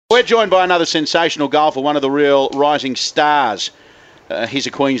We're joined by another sensational golfer, one of the real rising stars. He's a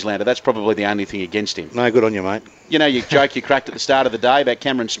Queenslander. That's probably the only thing against him. No, good on you, mate. You know, you joke you cracked at the start of the day about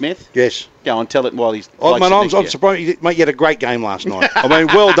Cameron Smith? Yes. Go on, tell it while he's... I'm surprised, mate, you had a great game last night. I mean,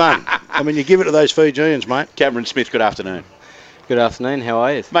 well done. I mean, you give it to those Fijians, mate. Cameron Smith, good afternoon. Good afternoon. How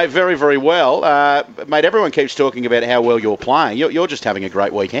are you? Mate, very, very well. Mate, everyone keeps talking about how well you're playing. You're just having a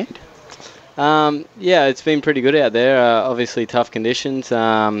great weekend. Yeah, it's been pretty good out there. Obviously, tough conditions.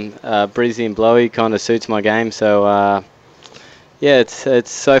 Breezy and blowy kind of suits my game. So, yeah,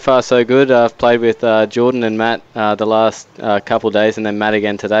 it's so far so good. I've played with Jordan and Matt the last couple of days, and then Matt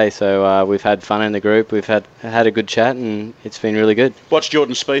again today. So we've had fun in the group. We've had a good chat, and it's been really good. What's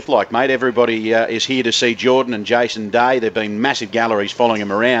Jordan Spieth like, mate? Everybody is here to see Jordan and Jason Day. There've been massive galleries following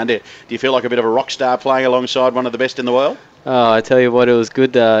him around. Do you feel like a bit of a rock star playing alongside one of the best in the world? Oh, I tell you what, it was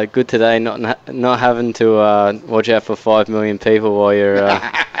good today, not having to watch out for 5 million people while you're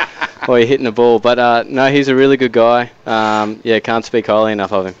hitting the ball. But no, he's a really good guy. Yeah, can't speak highly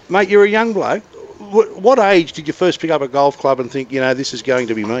enough of him. Mate, you're a young bloke. What age did you first pick up a golf club and think, this is going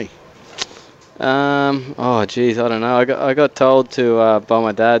to be me? Oh, geez, I don't know. I got told by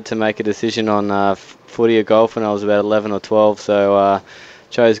my dad to make a decision on footy or golf when I was about 11 or 12. So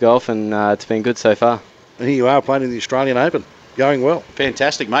chose golf, and it's been good so far. And here you are playing in the Australian Open, going well.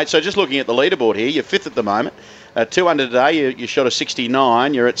 Fantastic, mate. So just looking at the leaderboard here, you're fifth at the moment. 2 under today, you shot a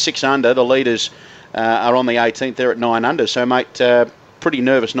 69. You're at 6 under. The leaders are on the 18th. They're at 9 under. So, mate, pretty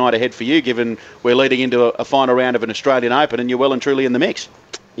nervous night ahead for you, given we're leading into a final round of an Australian Open and you're well and truly in the mix.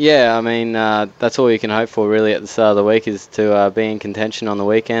 Yeah, I mean, that's all you can hope for, really, at the start of the week is to be in contention on the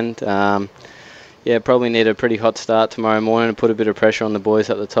weekend. Yeah, probably need a pretty hot start tomorrow morning to put a bit of pressure on the boys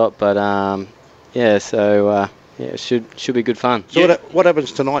at the top. But, yeah, so... yeah, it should be good fun. So what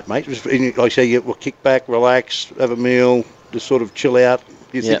happens tonight, mate? Just, like I say, we'll kick back, relax, have a meal, just sort of chill out.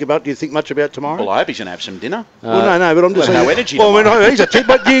 Do you think much about tomorrow? Well, I hope he's going to have some dinner. Well, no, but I'm just saying. No energy. Well, I mean, he's a tip.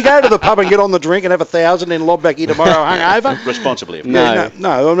 But do you go to the pub and get on the drink and have 1,000, then lob back here tomorrow hungover? Responsibly, of course.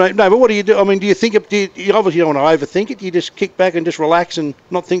 No. But what do you do? I mean, do you think? You obviously don't want to overthink it. Do you just kick back and just relax and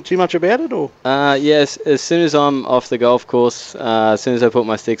not think too much about it, or? Yes. As soon as I'm off the golf course, as soon as I put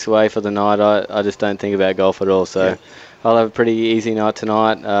my sticks away for the night, I just don't think about golf at all. So. Yeah. I'll have a pretty easy night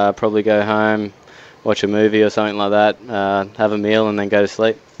tonight, probably go home, watch a movie or something like that, have a meal and then go to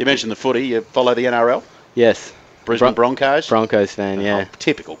sleep. You mentioned the footy. You follow the NRL? Yes. Brisbane Broncos? Broncos fan, yeah. Oh,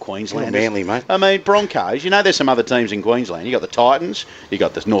 typical Queensland. Manly, mate. I mean, Broncos, there's some other teams in Queensland. You got the Titans, you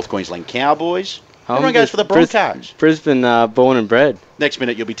got the North Queensland Cowboys. Everyone goes for the Broncos. Brisbane born and bred. Next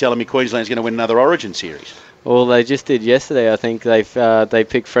minute you'll be telling me Queensland's going to win another Origin series. Well, they just did yesterday. I think they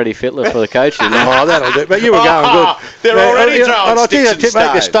picked Freddie Fittler for the coach. Oh, that'll do. But you were going good. They're already throwing sticks and stones.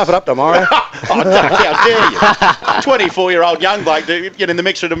 Mate, you stuff it up tomorrow. How dare you? 24-year-old young bloke to get in the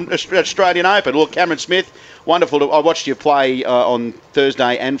mix at an Australian Open. Look, Cameron Smith, wonderful. I watched you play on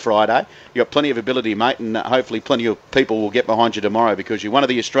Thursday and Friday. You've got plenty of ability, mate, and hopefully plenty of people will get behind you tomorrow because you're one of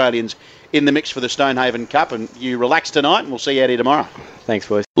the Australians in the mix for the Stonehaven Cup, and you relax tonight, and we'll see you out here tomorrow. Thanks,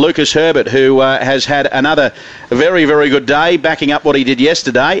 boys. Lucas Herbert, who has had another very, very good day, backing up what he did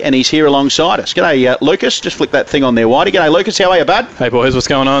yesterday, and he's here alongside us. G'day, Lucas. Just flick that thing on there, Whitey. G'day, Lucas. How are you, bud? Hey, boys. What's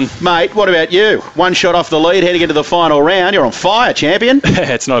going on? Mate, what about you? One shot off the lead, heading into the final round. You're on fire, champion.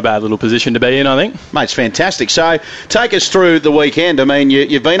 It's not a bad little position to be in, I think. Mate, it's fantastic. So, take us through the weekend. I mean,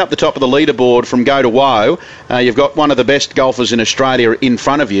 you've been up the top of the leaderboard from go to woe. You've got one of the best golfers in Australia in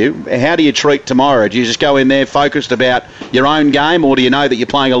front of you. How do you treat tomorrow? Do you just go in there focused about your own game, or do you know that you're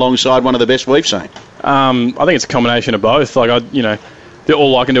playing alongside one of the best we've seen? I think it's a combination of both. Like,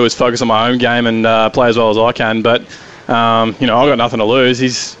 all I can do is focus on my own game and play as well as I can. But I've got nothing to lose.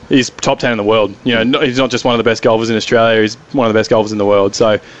 He's top 10 in the world. He's not just one of the best golfers in Australia. He's one of the best golfers in the world. So,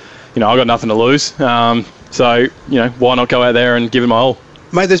 I've got nothing to lose. So, why not go out there and give it my all?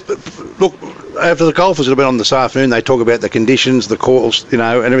 Mate, look, after the golfers that have been on this afternoon, they talk about the conditions, the course, and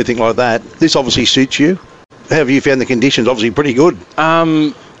everything like that. This obviously suits you. How have you found the conditions? Obviously pretty good.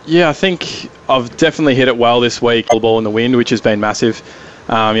 Yeah, I think I've definitely hit it well this week. The ball in the wind, which has been massive.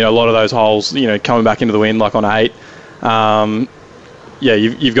 A lot of those holes, coming back into the wind, like on 8.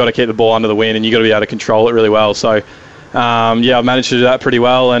 You've got to keep the ball under the wind, and you've got to be able to control it really well. So, I've managed to do that pretty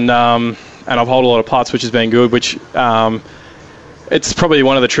well, and I've holed a lot of putts, which has been good. Which it's probably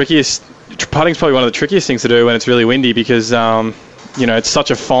one of the trickiest. Putting's probably one of the trickiest things to do when it's really windy because it's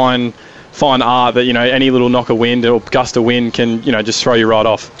such a fine fine art that, any little knock of wind or gust of wind can, just throw you right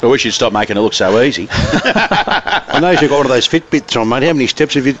off. I wish you'd stop making it look so easy. I know you've got one of those Fitbits on, mate. How many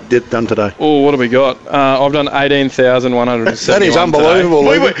steps have you done today? Oh, what have we got? I've done 18,171. That is unbelievable.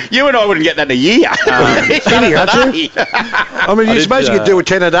 You and I wouldn't get that in a year. I mean, you're supposed to do a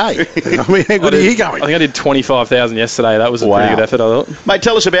 10 a day. I mean, how good are you going? I think I did 25,000 yesterday. That was a pretty good effort, I thought. Mate,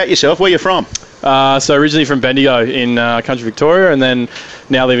 tell us about yourself. Where you from? So originally from Bendigo in country Victoria, and then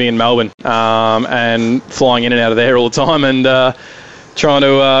now living in Melbourne, and flying in and out of there all the time, and trying to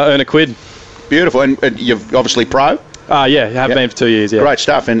earn a quid. Beautiful. And you're obviously pro? Yeah, have been for 2 years, yeah. Great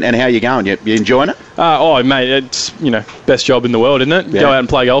stuff. And how you going? You enjoying it? Mate, it's, best job in the world, isn't it? Yeah. Go out and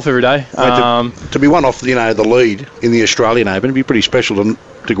play golf every day. To be one off, the lead in the Australian Open, it'd be pretty special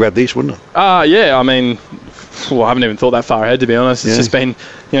to grab this, wouldn't it? Yeah, I mean, I haven't even thought that far ahead, to be honest. It's just been,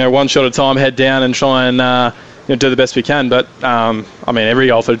 one shot at a time, head down and try and do the best we can. But, every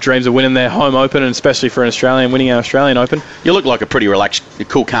golfer dreams of winning their home Open, and especially for an Australian, winning our Australian Open. You look like a pretty relaxed,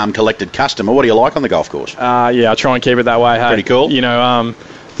 cool, calm, collected customer. What do you like on the golf course? Yeah, I try and keep it that way. Hey, pretty cool. I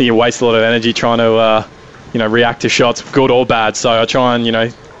think you waste a lot of energy trying to, react to shots, good or bad. So I try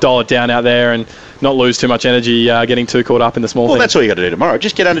and, dial it down out there and not lose too much energy getting too caught up in the small things. Well, that's all you got to do tomorrow.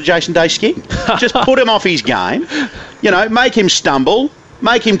 Just get under Jason Day's skin. Just put him off his game. Make him stumble,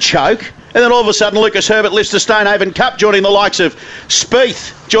 make him choke, and then all of a sudden Lucas Herbert lifts the Stonehaven Cup, joining the likes of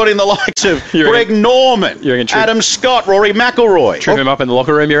Spieth, joining the likes of Greg Norman, Adam Scott, Rory McIlroy. Trip him up in the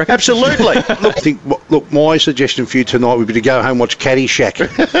locker room, you reckon? Absolutely. Look, my suggestion for you tonight would be to go home and watch Caddyshack.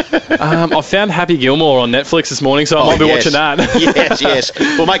 I found Happy Gilmore on Netflix this morning, so I might be watching that. yes.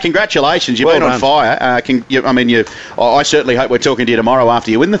 Well, mate, congratulations. You've been on fire. I certainly hope we're talking to you tomorrow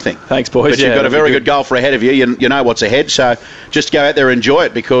after you win the thing. Thanks, boys. But you've got a very good golfer ahead of you. You know what's ahead, so just go out there and enjoy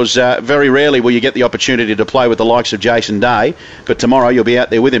it, because very rarely will you get the opportunity to play with the likes of Jason Day, but tomorrow you'll be out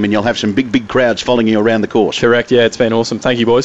there with him and you'll have some big crowds following you around the course. Correct, yeah, it's been awesome. Thank you, boys.